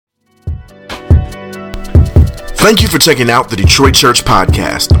Thank you for checking out the Detroit Church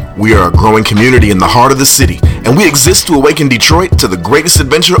Podcast. We are a growing community in the heart of the city, and we exist to awaken Detroit to the greatest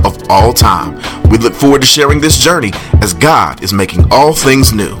adventure of all time. We look forward to sharing this journey as God is making all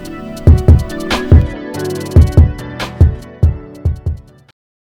things new.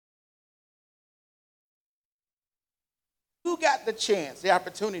 You got the chance, the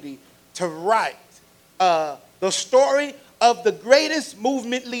opportunity to write the story of the greatest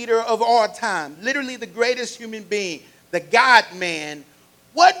movement leader of all time, literally the greatest human being, the God-man.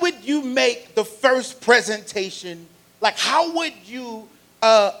 What would you make the first presentation? Like, how would you,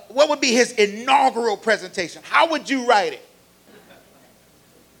 what would be his inaugural presentation? How would you write it?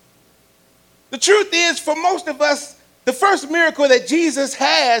 The truth is, for most of us, the first miracle that Jesus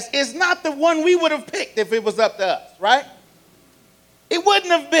has is not the one we would have picked if it was up to us, right? It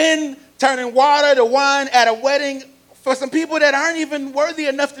wouldn't have been turning water to wine at a wedding for some people that aren't even worthy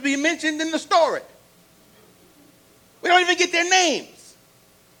enough to be mentioned in the story. We don't even get their names.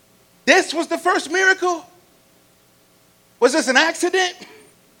 This was the first miracle? Was this an accident?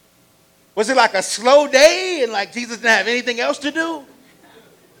 Was it like a slow day and like Jesus didn't have anything else to do?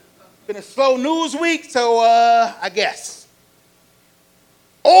 Been a slow news week, so I guess.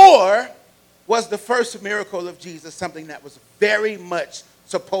 Or was the first miracle of Jesus something that was very much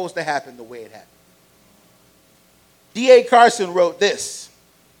supposed to happen the way it happened? D.A. Carson wrote this.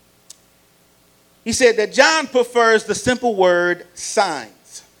 He said that John prefers the simple word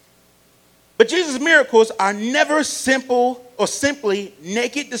signs. But Jesus' miracles are never simple or simply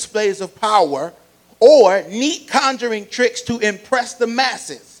naked displays of power or neat conjuring tricks to impress the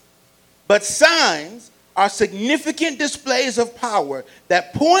masses. But signs are significant displays of power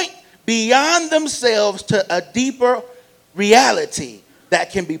that point beyond themselves to a deeper reality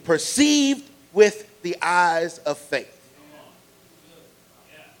that can be perceived with the eyes of faith.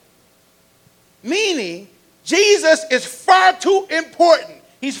 Meaning, Jesus is far too important.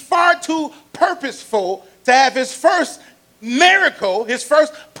 He's far too purposeful to have his first miracle, his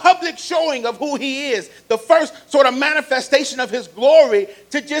first public showing of who he is, the first sort of manifestation of his glory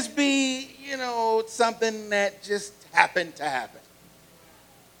to just be, something that just happened to happen.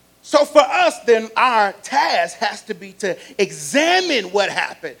 So for us, then, our task has to be to examine what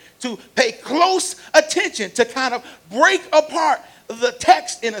happened, to pay close attention, to kind of break apart the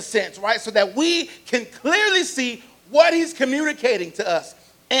text in a sense, right? So that we can clearly see what he's communicating to us.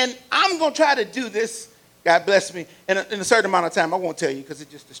 And I'm going to try to do this, God bless me, in a certain amount of time. I won't tell you because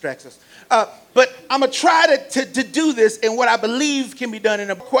it just distracts us. But I'm going to try to do this in what I believe can be done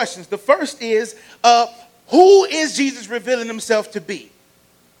in questions. The first is, who is Jesus revealing himself to be?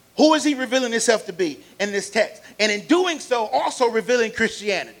 Who is he revealing himself to be in this text? And in doing so, also revealing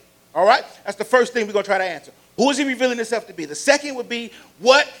Christianity. All right? That's the first thing we're going to try to answer. Who is he revealing himself to be? The second would be,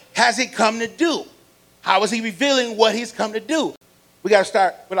 what has he come to do? How is he revealing what he's come to do? We got to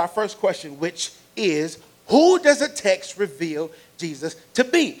start with our first question, which is, who does the text reveal Jesus to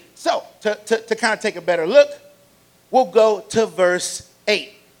be? So, to kind of take a better look, we'll go to verse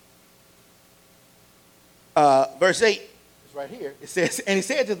 8. Verse 8. Right here, it says, and he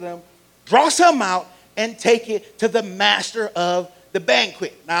said to them, draw some out and take it to the master of the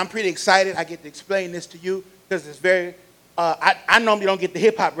banquet. Now, I'm pretty excited. I get to explain this to you because it's very, I normally don't get the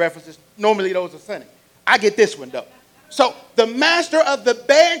hip-hop references. Normally, those are funny. I get this one, though. So, the master of the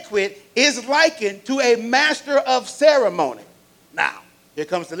banquet is likened to a master of ceremony. Now, here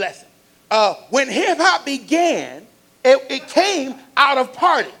comes the lesson. When hip-hop began, it came out of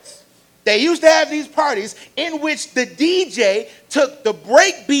parties. They used to have these parties in which the DJ took the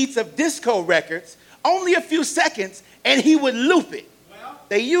break beats of disco records, only a few seconds, and he would loop it.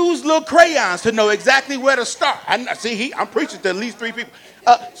 They used little crayons to know exactly where to start. I'm preaching to at least 3 people.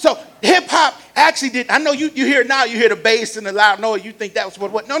 So hip-hop actually did. I know you hear it now, you hear the bass and the loud noise, you think that was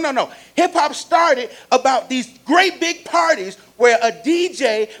what. No. Hip-hop started about these great big parties where a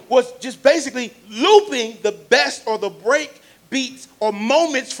DJ was just basically looping the best or the break beats or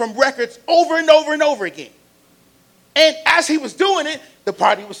moments from records over and over and over again. And as he was doing it, the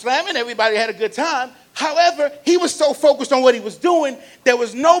party was slamming, everybody had a good time. However, he was so focused on what he was doing, there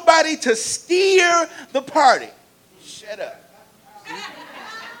was nobody to steer the party. Shut up.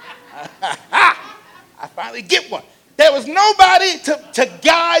 I finally get one. There was nobody to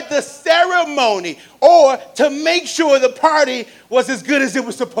guide the ceremony or to make sure the party was as good as it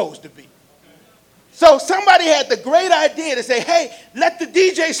was supposed to be. So somebody had the great idea to say, hey, let the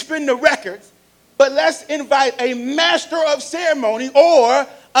DJ spin the records, but let's invite a master of ceremony or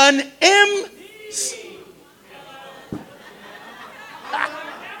an MC.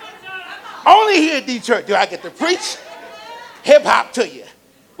 Only here in Detroit do I get to preach hip-hop to you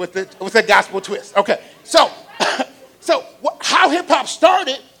with a gospel twist. Okay, so So how hip hop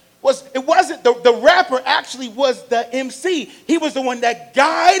started was, it wasn't, the rapper actually was the MC. He was the one that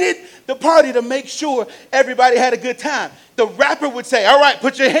guided the party to make sure everybody had a good time. The rapper would say, all right,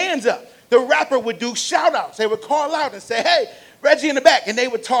 put your hands up. The rapper would do shout outs. They would call out and say, hey, Reggie in the back. And they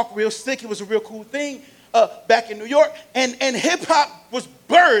would talk real slick. It was a real cool thing back in New York. And hip hop was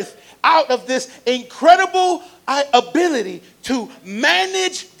birthed out of this incredible ability to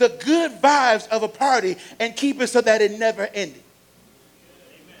manage the good vibes of a party and keep it so that it never ended.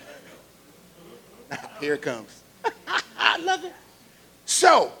 Here it comes. I love it.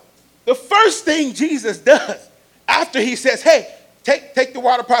 So, the first thing Jesus does after he says, hey, take the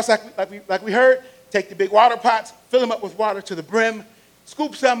water pots like we heard, take the big water pots, fill them up with water to the brim,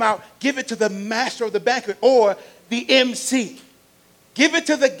 scoop some out, give it to the master of the banquet or the MC. Give it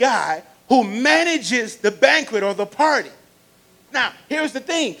to the guy who manages the banquet or the party. Now, here's the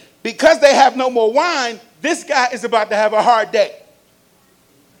thing. Because they have no more wine, this guy is about to have a hard day.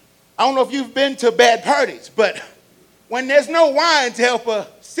 I don't know if you've been to bad parties, but when there's no wine to help a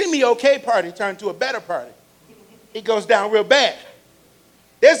semi-okay party turn to a better party, it goes down real bad.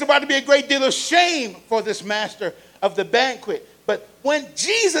 There's about to be a great deal of shame for this master of the banquet. But when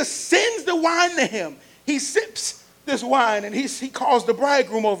Jesus sends the wine to him, he sips this wine and he calls the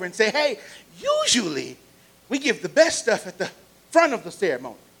bridegroom over and say, hey, usually we give the best stuff at the front of the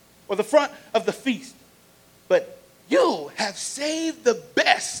ceremony or the front of the feast. But you have saved the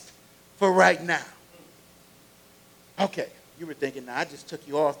best for right now. Okay, you were thinking, now I just took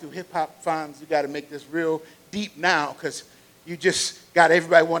you all through hip-hop fans. You got to make this real deep now because you just got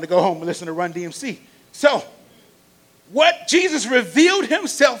everybody want to go home and listen to Run DMC. So, what Jesus revealed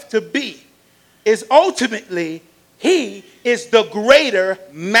himself to be is ultimately he is the greater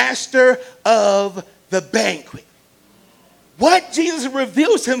master of the banquet. What Jesus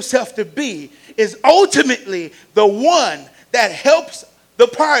reveals himself to be is ultimately the one that helps the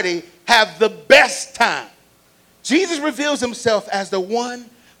party have the best time. Jesus reveals himself as the one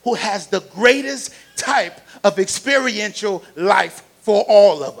who has the greatest type of experiential life for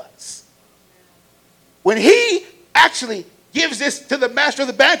all of us. When he actually gives this to the master of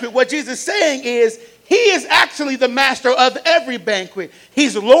the banquet, what Jesus is saying is he is actually the master of every banquet.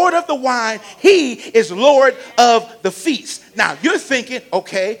 He's Lord of the wine. He is Lord of the feast. Now, you're thinking,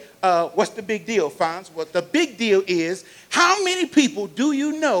 okay, what's the big deal, Fonz? Well, the big deal is how many people do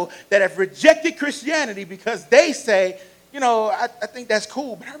you know that have rejected Christianity because they say, you know, I think that's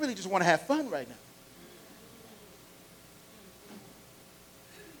cool, but I really just want to have fun right now.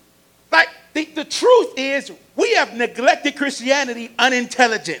 Like, the truth is we have neglected Christianity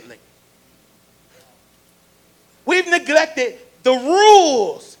unintelligently. We've neglected the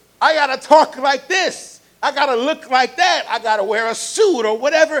rules. I got to talk like this. I got to look like that. I got to wear a suit or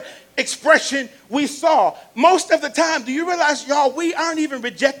whatever expression we saw. Most of the time, do you realize, y'all, we aren't even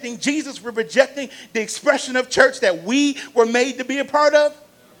rejecting Jesus. We're rejecting the expression of church that we were made to be a part of.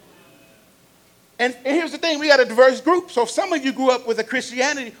 And here's the thing. We got a diverse group. So some of you grew up with a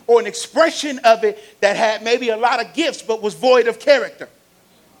Christianity or an expression of it that had maybe a lot of gifts but was void of character.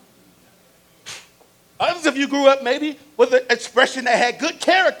 Others of you grew up maybe with an expression that had good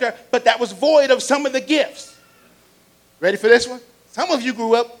character, but that was void of some of the gifts. Ready for this one? Some of you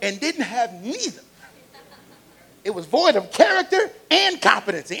grew up and didn't have neither. It was void of character and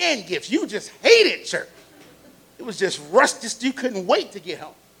competency and gifts. You just hated church. It was just rushed. You couldn't wait to get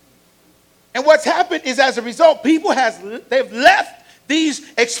home. And what's happened is as a result, they've left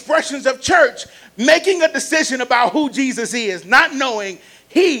these expressions of church making a decision about who Jesus is, not knowing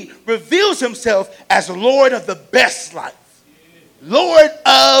he reveals himself as Lord of the best life, Lord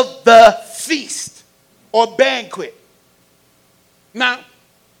of the feast or banquet. Now,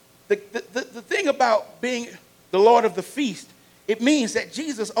 the thing about being the Lord of the feast, it means that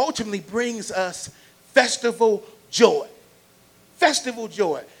Jesus ultimately brings us festival joy. Festival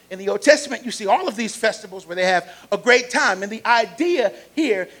joy. In the Old Testament, you see all of these festivals where they have a great time. And the idea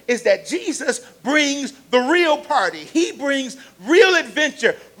here is that Jesus brings the real party. He brings real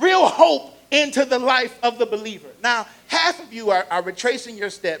adventure, real hope into the life of the believer. Now, half of you are retracing your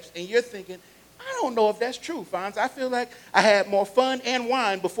steps and you're thinking, I don't know if that's true, Fonz. I feel like I had more fun and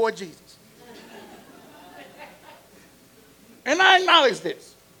wine before Jesus. And I acknowledge this.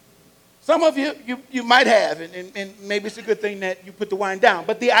 Some of you might have, and maybe it's a good thing that you put the wine down.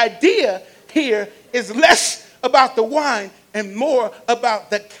 But the idea here is less about the wine and more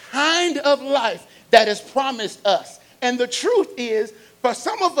about the kind of life that is promised us. And the truth is, for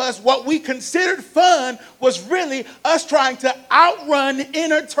some of us, what we considered fun was really us trying to outrun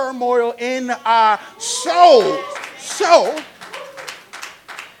inner turmoil in our souls. So,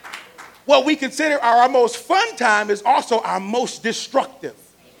 what we consider our most fun time is also our most destructive.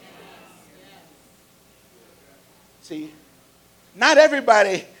 See, not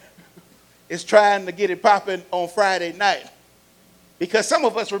everybody is trying to get it popping on Friday night, because some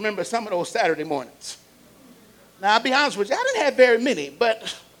of us remember some of those Saturday mornings. Now, I'll be honest with you, I didn't have very many, but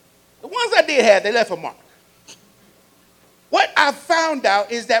the ones I did have, they left a mark. What I found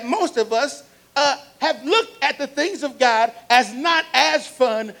out is that most of us have looked at the things of God as not as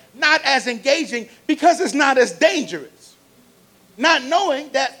fun, not as engaging, because it's not as dangerous. Not knowing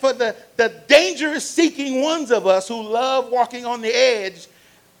that for the dangerous seeking ones of us who love walking on the edge,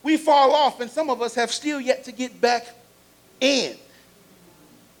 we fall off, and some of us have still yet to get back in.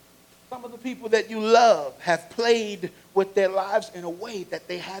 Some of the people that you love have played with their lives in a way that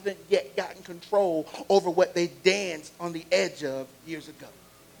they haven't yet gotten control over what they danced on the edge of years ago.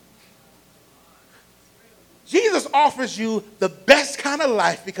 Jesus offers you the best kind of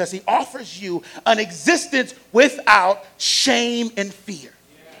life because he offers you an existence without shame and fear.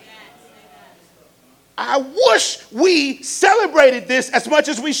 I wish we celebrated this as much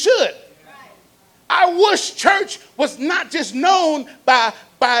as we should. I wish church was not just known by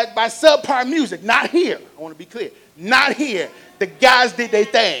subpar music. Not here. I want to be clear. Not here. The guys did their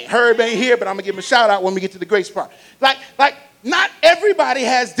thing. Herb ain't here, but I'm going to give him a shout out when we get to the grace part. Like, not everybody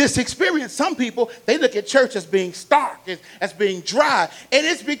has this experience. Some people, they look at church as being stark, as being dry. And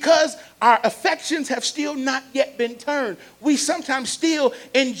it's because our affections have still not yet been turned. We sometimes still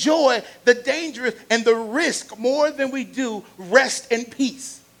enjoy the dangerous and the risk more than we do rest and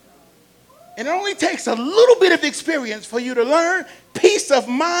peace. And it only takes a little bit of experience for you to learn peace of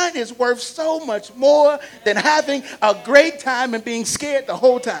mind is worth so much more than having a great time and being scared the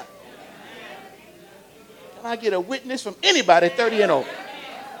whole time. Can I get a witness from anybody 30 and over?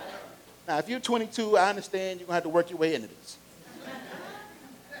 Now, if you're 22, I understand you're going to have to work your way into this.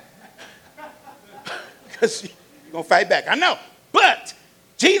 Because you're going to fight back. I know. But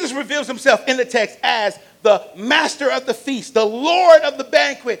Jesus reveals himself in the text as the master of the feast, the Lord of the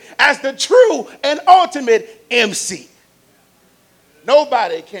banquet, as the true and ultimate MC.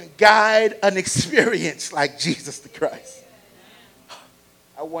 Nobody can guide an experience like Jesus the Christ.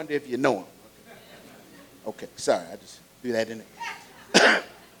 I wonder if you know him. Okay, sorry, I just threw that in there.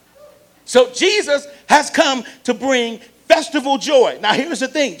 So Jesus has come to bring festival joy. Now here's the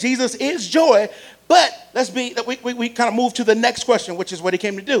thing, Jesus is joy, but we kind of move to the next question, which is what he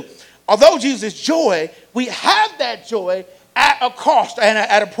came to do. Although Jesus is joy, we have that joy at a cost and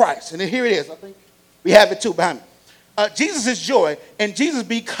at a price. And here it is. I think we have it too behind me. Jesus is joy, and Jesus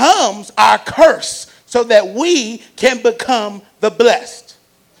becomes our curse so that we can become the blessed.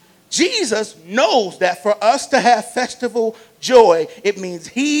 Jesus knows that for us to have festival joy, it means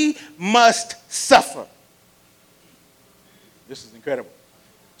he must suffer. This is incredible.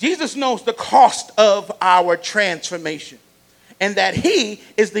 Jesus knows the cost of our transformation, and that he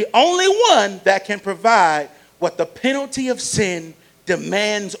is the only one that can provide what the penalty of sin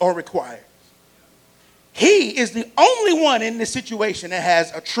demands or requires. He is the only one in this situation that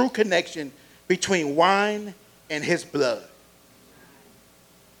has a true connection between wine and his blood.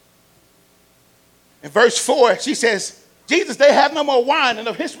 In verse 4, she says, Jesus, they have no more wine. And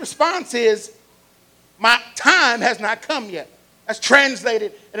his response is, my time has not come yet. That's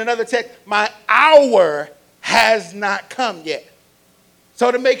translated in another text, my hour has not come yet.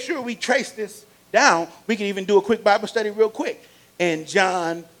 So to make sure we trace this down, we can even do a quick Bible study real quick. In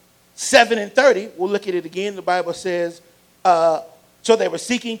John 7:30, we'll look at it again. The Bible says, so they were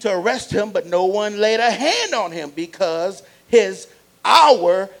seeking to arrest him, but no one laid a hand on him because his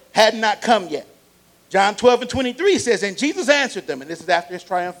hour had not come yet. John 12:23 says, and Jesus answered them, and this is after his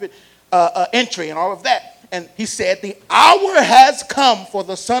triumphant entry and all of that. And he said, the hour has come for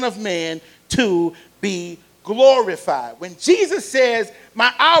the Son of Man to be glorified. When Jesus says,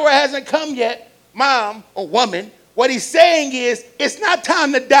 my hour hasn't come yet, mom or woman, what he's saying is, it's not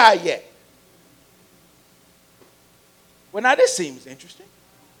time to die yet. Well, now this seems interesting.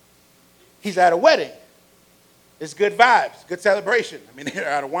 He's at a wedding. It's good vibes, good celebration. I mean, they're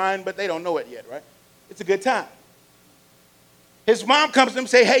out of wine, but they don't know it yet, right? It's a good time. His mom comes to him and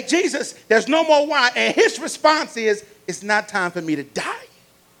says, hey, Jesus, there's no more wine. And his response is, it's not time for me to die.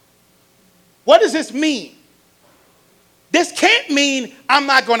 What does this mean? This can't mean I'm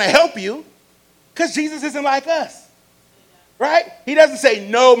not going to help you, because Jesus isn't like us, right? He doesn't say,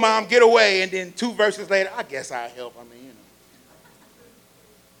 no, mom, get away. And then 2 verses later, I guess I'll help. I mean,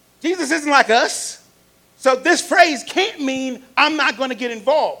 Jesus isn't like us. So this phrase can't mean I'm not going to get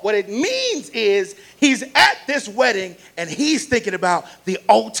involved. What it means is he's at this wedding and he's thinking about the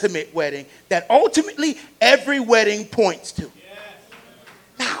ultimate wedding that ultimately every wedding points to.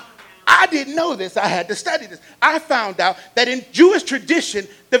 Now, I didn't know this. I had to study this. I found out that in Jewish tradition,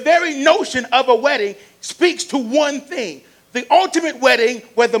 the very notion of a wedding speaks to one thing: the ultimate wedding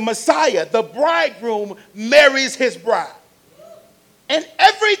where the Messiah, the bridegroom, marries his bride. And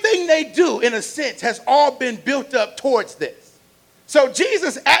everything they do, in a sense, has all been built up towards this. So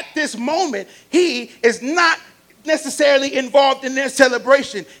Jesus, at this moment, he is not necessarily involved in their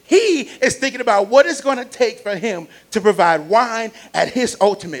celebration. He is thinking about what it's going to take for him to provide wine at his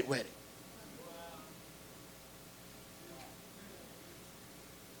ultimate wedding.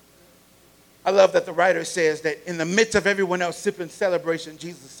 I love that the writer says that in the midst of everyone else sipping celebration,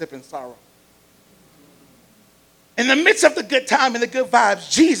 Jesus is sipping sorrow. In the midst of the good time and the good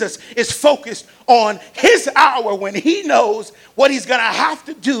vibes, Jesus is focused on his hour when he knows what he's going to have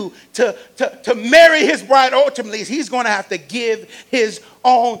to do to marry his bride ultimately. He's going to have to give his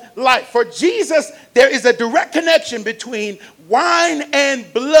own life. For Jesus, there is a direct connection between wine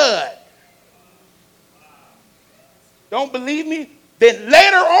and blood. Don't believe me? Then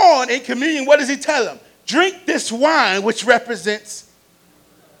later on in communion, what does he tell them? Drink this wine, which represents.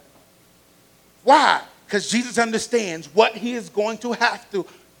 Why? Because Jesus understands what he is going to have to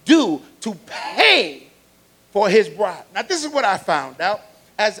do to pay for his bride. Now, this is what I found out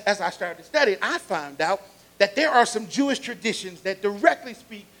as I started studying. I found out that there are some Jewish traditions that directly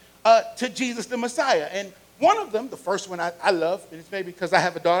speak to Jesus the Messiah. And one of them, the first one I love, and it's maybe because I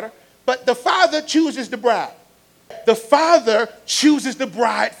have a daughter, but the father chooses the bride. The father chooses the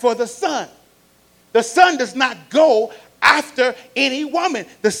bride for the son. The son does not go after any woman.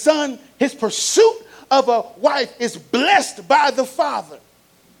 The son, his pursuit of a wife is blessed by the father.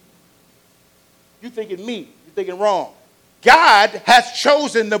 You're thinking me. You're thinking wrong. God has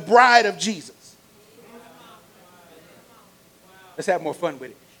chosen the bride of Jesus. Let's have more fun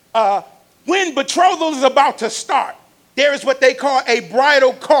with it. When betrothal is about to start, there is what they call a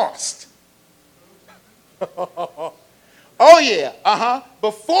bridal cost. Oh, yeah.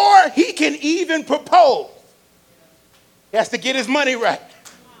 Before he can even propose, he has to get his money right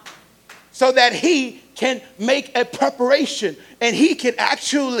so that he can make a preparation and he can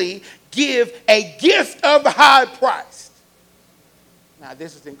actually give a gift of high price. Now,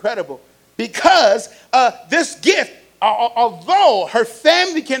 this is incredible because this gift, although her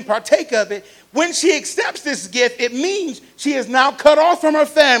family can partake of it, when she accepts this gift, it means she is now cut off from her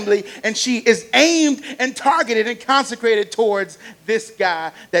family and she is aimed and targeted and consecrated towards this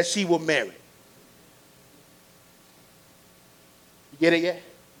guy that she will marry. You get it yet?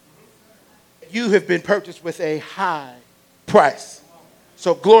 You have been purchased with a high price.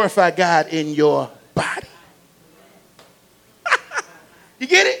 So glorify God in your body. You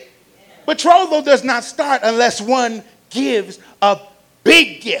get it? Betrothal does not start unless one gives a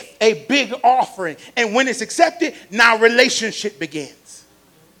big gift, a big offering. And when it's accepted, now relationship begins.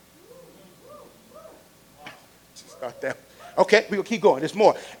 Start there. Okay, we'll keep going. There's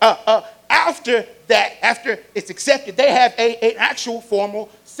more. After that, after it's accepted, they have an actual formal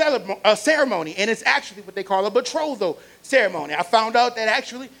ceremony. And it's actually what they call a betrothal ceremony. I found out that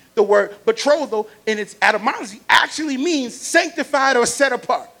actually the word betrothal in its etymology actually means sanctified or set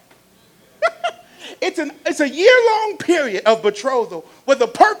apart. It's a year-long period of betrothal where the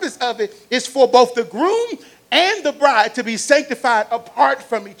purpose of it is for both the groom and the bride to be sanctified apart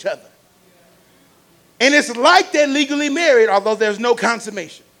from each other. And it's like they're legally married, although there's no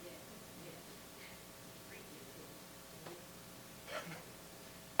consummation.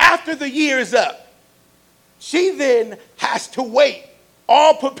 After the year is up, she then has to wait,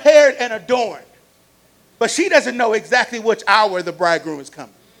 all prepared and adorned. But she doesn't know exactly which hour the bridegroom is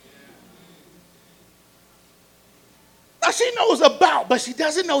coming. Now, she knows about, but she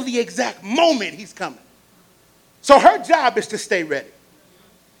doesn't know the exact moment he's coming. So her job is to stay ready.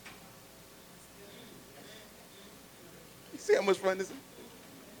 You see how much fun this is?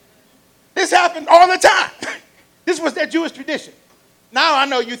 This happened all the time. This was their Jewish tradition. Now I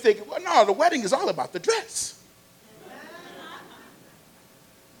know you're thinking, well, no, the wedding is all about the dress.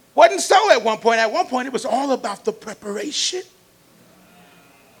 Wasn't so at one point. At one point, it was all about the preparation.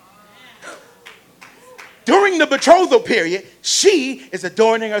 During the betrothal period, she is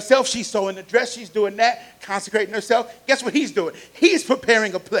adorning herself. She's sewing the dress. She's doing that, consecrating herself. Guess what he's doing? He's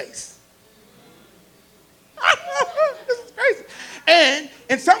preparing a place. This is crazy. And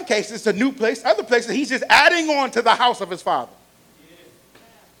in some cases, it's a new place. Other places, he's just adding on to the house of his father.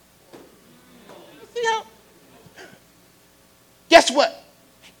 See how? Guess what?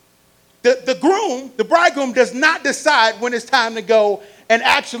 The bridegroom does not decide when it's time to go and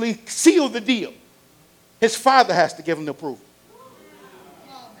actually seal the deal. His father has to give him the approval.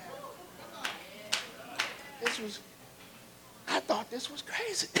 I thought this was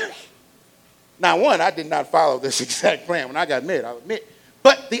crazy. Now, one, I did not follow this exact plan when I got married, I'll admit.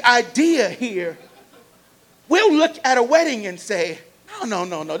 But the idea here, we'll look at a wedding and say,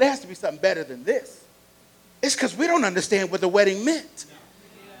 no, there has to be something better than this. It's because we don't understand what the wedding meant.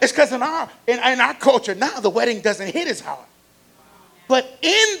 It's because in our culture now, the wedding doesn't hit as hard. But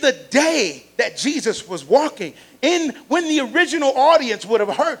in the day that Jesus was walking, when the original audience would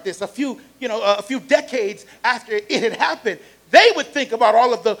have heard this a few decades after it had happened, they would think about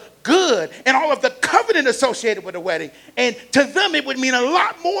all of the good and all of the covenant associated with the wedding. And to them, it would mean a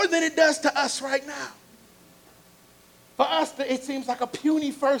lot more than it does to us right now. For us, it seems like a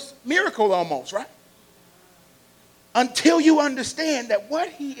puny first miracle almost, right? Until you understand that what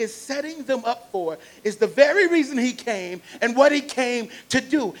he is setting them up for is the very reason he came and what he came to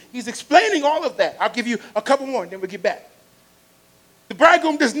do. He's explaining all of that. I'll give you a couple more and then we'll get back. The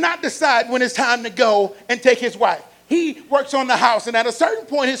bridegroom does not decide when it's time to go and take his wife. He works on the house, and at a certain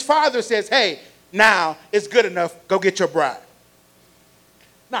point, his father says, hey, now it's good enough. Go get your bride.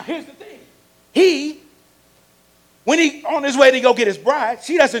 Now, here's the thing. When he on his way to go get his bride,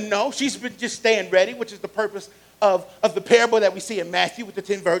 she doesn't know. She's been just staying ready, which is the purpose of the parable that we see in Matthew with the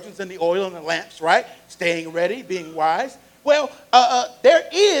 10 virgins and the oil and the lamps, right? Staying ready, being wise. Well, there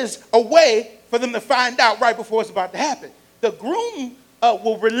is a way for them to find out right before it's about to happen. The groom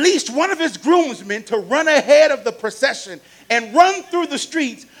will release one of his groomsmen to run ahead of the procession and run through the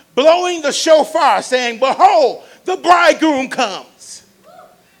streets, blowing the shofar, saying, behold, the bridegroom comes.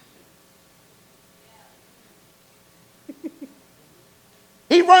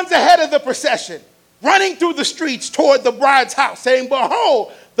 He runs ahead of the procession, running through the streets toward the bride's house, saying,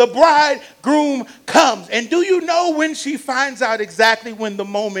 behold, the bridegroom comes. And do you know when she finds out exactly when the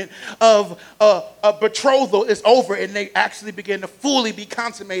moment of a betrothal is over and they actually begin to fully be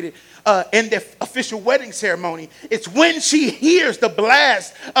consummated in their official wedding ceremony? It's when she hears the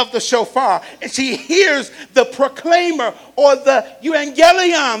blast of the shofar and she hears the proclaimer or the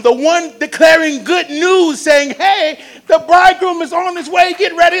evangelion, the one declaring good news, saying, hey, the bridegroom is on his way.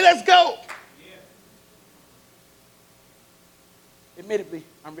 Get ready. Let's go. Admittedly,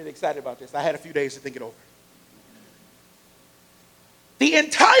 I'm really excited about this. I had a few days to think it over. The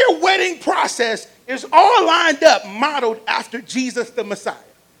entire wedding process is all lined up, modeled after Jesus the Messiah.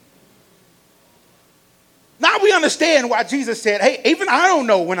 Now we understand why Jesus said, hey, even I don't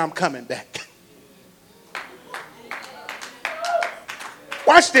know when I'm coming back.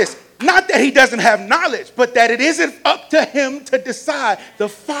 Watch this. Not that he doesn't have knowledge, but that it isn't up to him to decide. The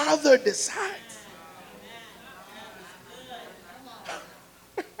Father decides.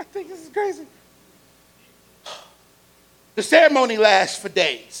 I think this is crazy. The ceremony lasts for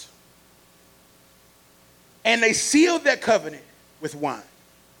days. And they seal their covenant with wine.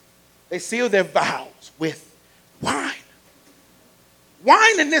 They seal their vows with wine.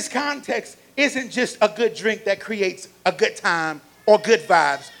 Wine in this context isn't just a good drink that creates a good time or good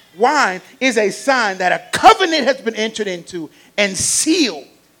vibes. Wine is a sign that a covenant has been entered into and sealed.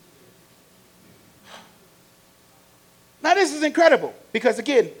 Now, this is incredible because,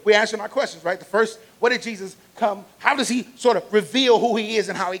 again, we're answering our questions, right? The first, what did Jesus come? How does he sort of reveal who he is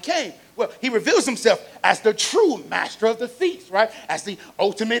and how he came? Well, he reveals himself as the true master of the feast, right? As the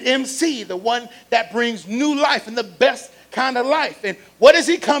ultimate MC, the one that brings new life and the best kind of life. And what does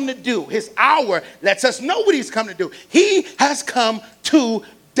he come to do? His hour lets us know what he's come to do. He has come to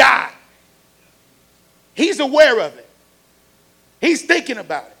die. He's aware of it. He's thinking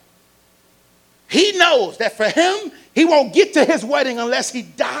about it. He knows that for him, he won't get to his wedding unless he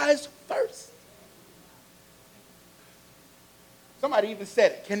dies first. Somebody even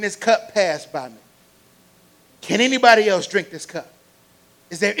said it. Can this cup pass by me? Can anybody else drink this cup?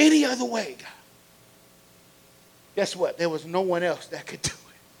 Is there any other way, God? Guess what? There was no one else that could do it.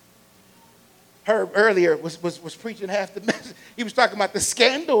 Herb earlier was preaching half the message. He was talking about the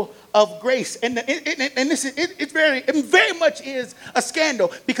scandal of grace. And it very much is a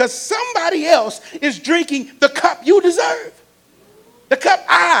scandal because somebody else is drinking the cup you deserve. The cup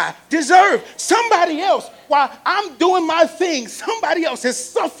I deserve. Somebody else, while I'm doing my thing, somebody else is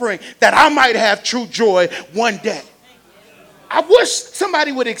suffering that I might have true joy one day. I wish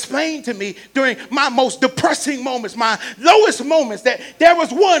somebody would explain to me during my most depressing moments, my lowest moments, that there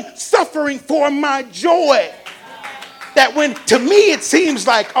was one suffering for my joy. That when to me it seems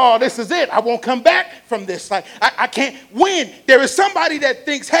like, oh, this is it. I won't come back from this. Like I can't win. There is somebody that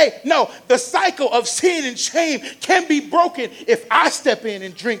thinks, hey, no, the cycle of sin and shame can be broken if I step in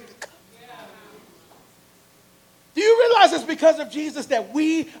and drink the cup. Do you realize it's because of Jesus that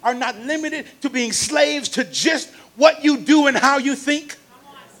we are not limited to being slaves to just what you do and how you think? Come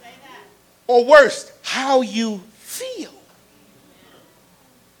on, say that. Or worse, how you feel.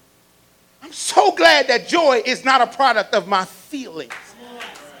 I'm so glad that joy is not a product of my feelings.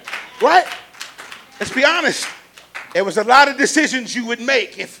 Right? Let's be honest. There was a lot of decisions you would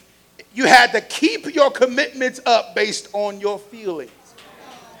make if you had to keep your commitments up based on your feelings.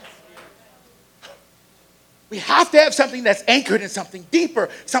 We have to have something that's anchored in something deeper,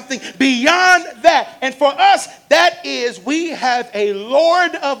 something beyond that. And for us, that is, we have a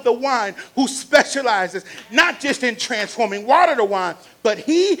Lord of the wine who specializes not just in transforming water to wine, but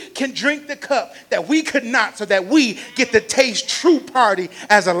he can drink the cup that we could not, so that we get to taste true party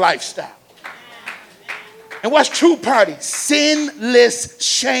as a lifestyle. And what's true party? Sinless,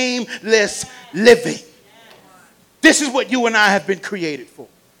 shameless living. This is what you and I have been created for.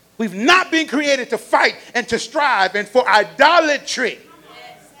 We've not been created to fight and to strive and for idolatry.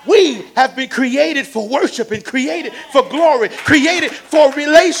 We have been created for worship and created for glory, created for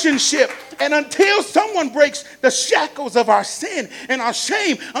relationship. And until someone breaks the shackles of our sin and our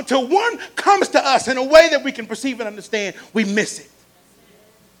shame, until one comes to us in a way that we can perceive and understand, we miss it.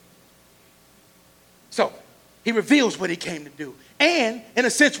 So he reveals what he came to do. And in a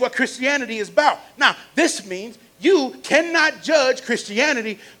sense, what Christianity is about. Now, this means you cannot judge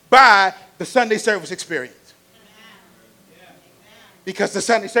Christianity by the Sunday service experience. Because the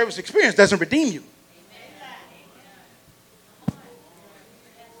Sunday service experience doesn't redeem you.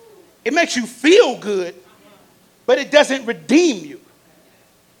 It makes you feel good, but it doesn't redeem you.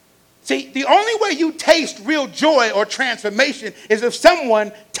 See, the only way you taste real joy or transformation is if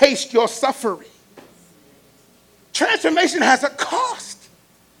someone tastes your suffering. Transformation has a cost.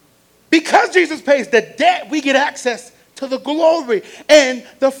 Because Jesus pays the debt, we get access to the glory and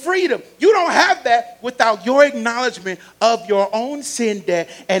the freedom. You don't have that without your acknowledgement of your own sin debt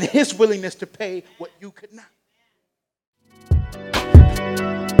and his willingness to pay what you could not.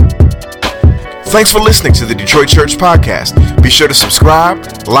 Thanks for listening to the Detroit Church Podcast. Be sure to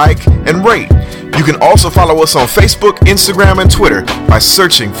subscribe, like, and rate. You can also follow us on Facebook, Instagram, and Twitter by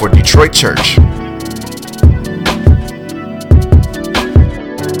searching for Detroit Church.